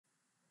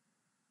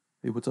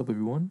Hey, what's up,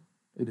 everyone?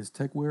 It is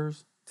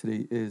TechWares.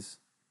 Today is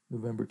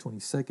November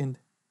 22nd,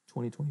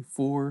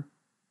 2024.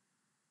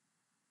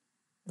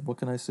 And what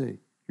can I say?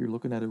 You're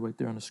looking at it right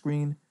there on the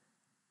screen.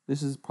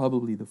 This is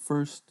probably the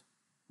first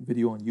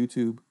video on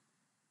YouTube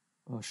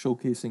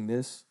showcasing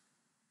this.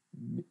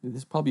 This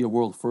is probably a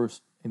world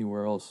first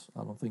anywhere else.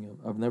 I don't think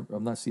I've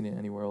not seen it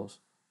anywhere else.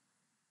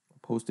 I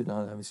posted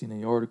on it. I haven't seen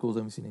any articles. I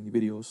haven't seen any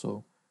videos.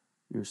 So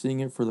you're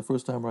seeing it for the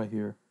first time right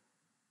here.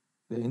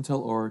 The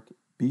Intel Arc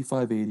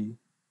B580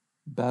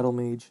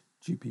 Battlemage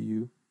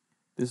GPU.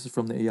 This is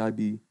from the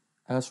AIB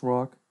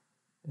ASRock,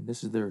 and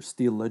this is their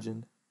Steel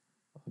Legend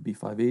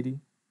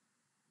B580.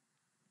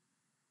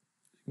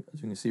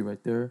 As you can see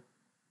right there,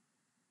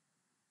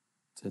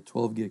 it's a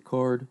 12 gig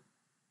card.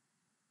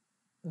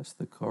 That's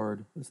the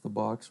card. That's the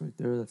box right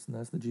there. That's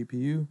the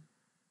GPU.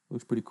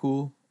 Looks pretty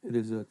cool. It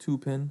is a 2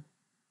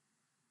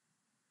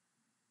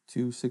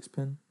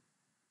 6-pin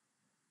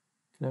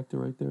connector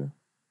right there.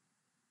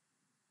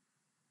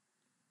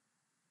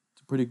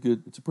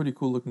 It's a pretty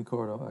cool looking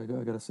card. I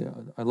gotta say,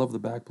 I love the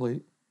back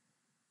plate.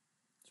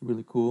 It's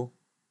really cool.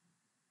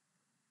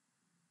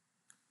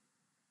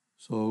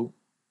 So,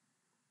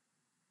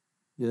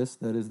 yes,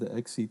 that is the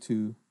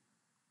XC2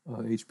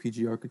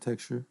 HPG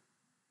architecture.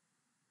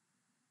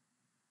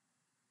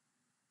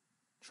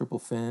 Triple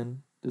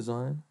fan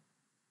design.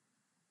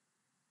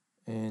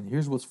 And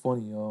here's what's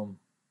funny. Let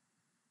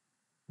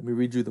me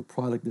read you the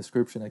product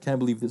description. I can't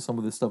believe that some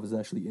of this stuff is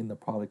actually in the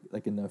product,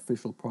 like in the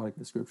official product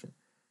description.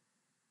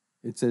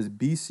 It says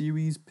B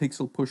series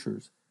pixel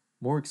pushers,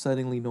 more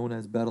excitingly known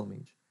as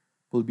Battlemage,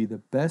 will be the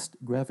best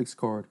graphics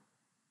card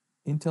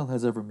Intel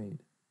has ever made.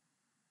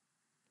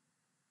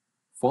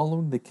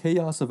 Following the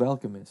chaos of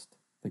Alchemist,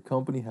 the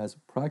company has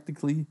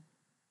practically,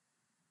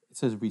 it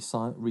says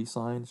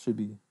resigned, should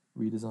be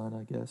redesigned,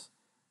 I guess,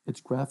 its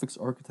graphics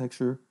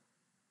architecture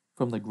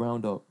from the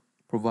ground up,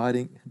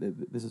 providing,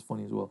 this is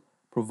funny as well,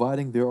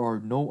 providing there are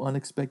no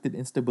unexpected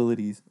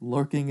instabilities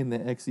lurking in the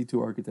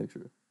XC2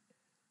 architecture.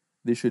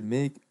 This should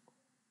make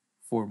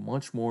for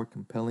much more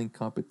compelling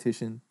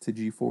competition to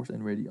GeForce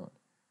and Radeon.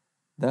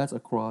 That's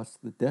across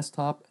the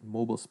desktop and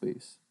mobile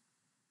space.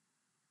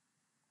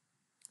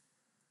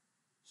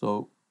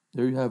 So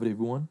there you have it,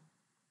 everyone.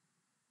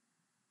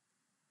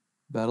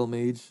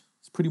 Battlemage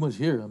is pretty much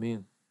here. I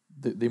mean,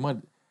 they might.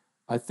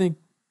 I think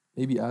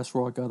maybe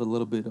ASRock got a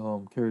little bit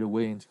carried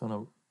away and kind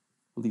of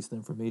released the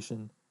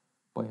information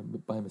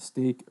by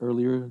mistake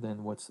earlier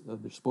than what's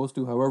they're supposed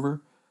to.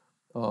 However,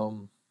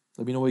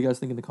 let me know what you guys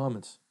think in the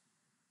comments.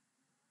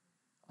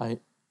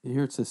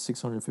 Here it says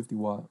 650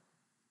 watt.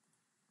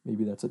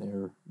 Maybe that's an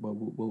error, but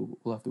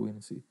we'll have to wait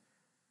and see.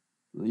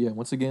 Yeah,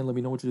 once again, let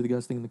me know what you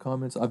guys think in the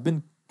comments. I've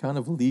been kind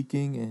of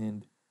leaking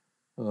and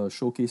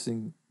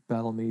showcasing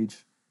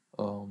Battlemage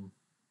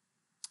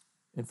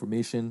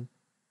information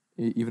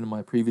even in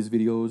my previous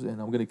videos,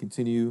 and I'm going to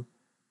continue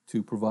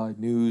to provide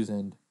news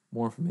and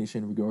more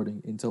information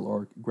regarding Intel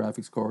Arc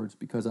graphics cards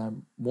because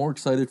I'm more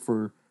excited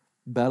for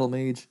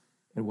Battlemage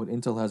and what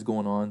Intel has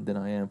going on than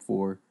I am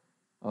for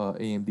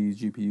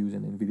AMD's GPUs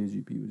and NVIDIA's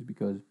GPUs,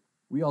 because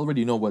we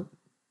already know what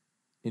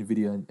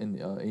NVIDIA and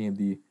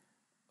AMD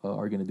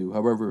are going to do.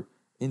 However,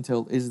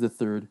 Intel is the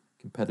third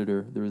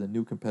competitor. They're the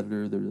new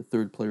competitor. They're the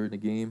third player in the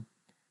game.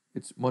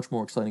 It's much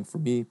more exciting for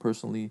me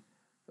personally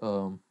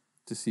to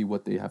see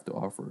what they have to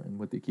offer and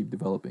what they keep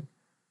developing.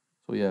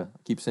 So yeah, I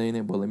keep saying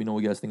it, but let me know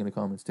what you guys think in the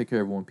comments. Take care,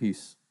 everyone.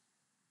 Peace.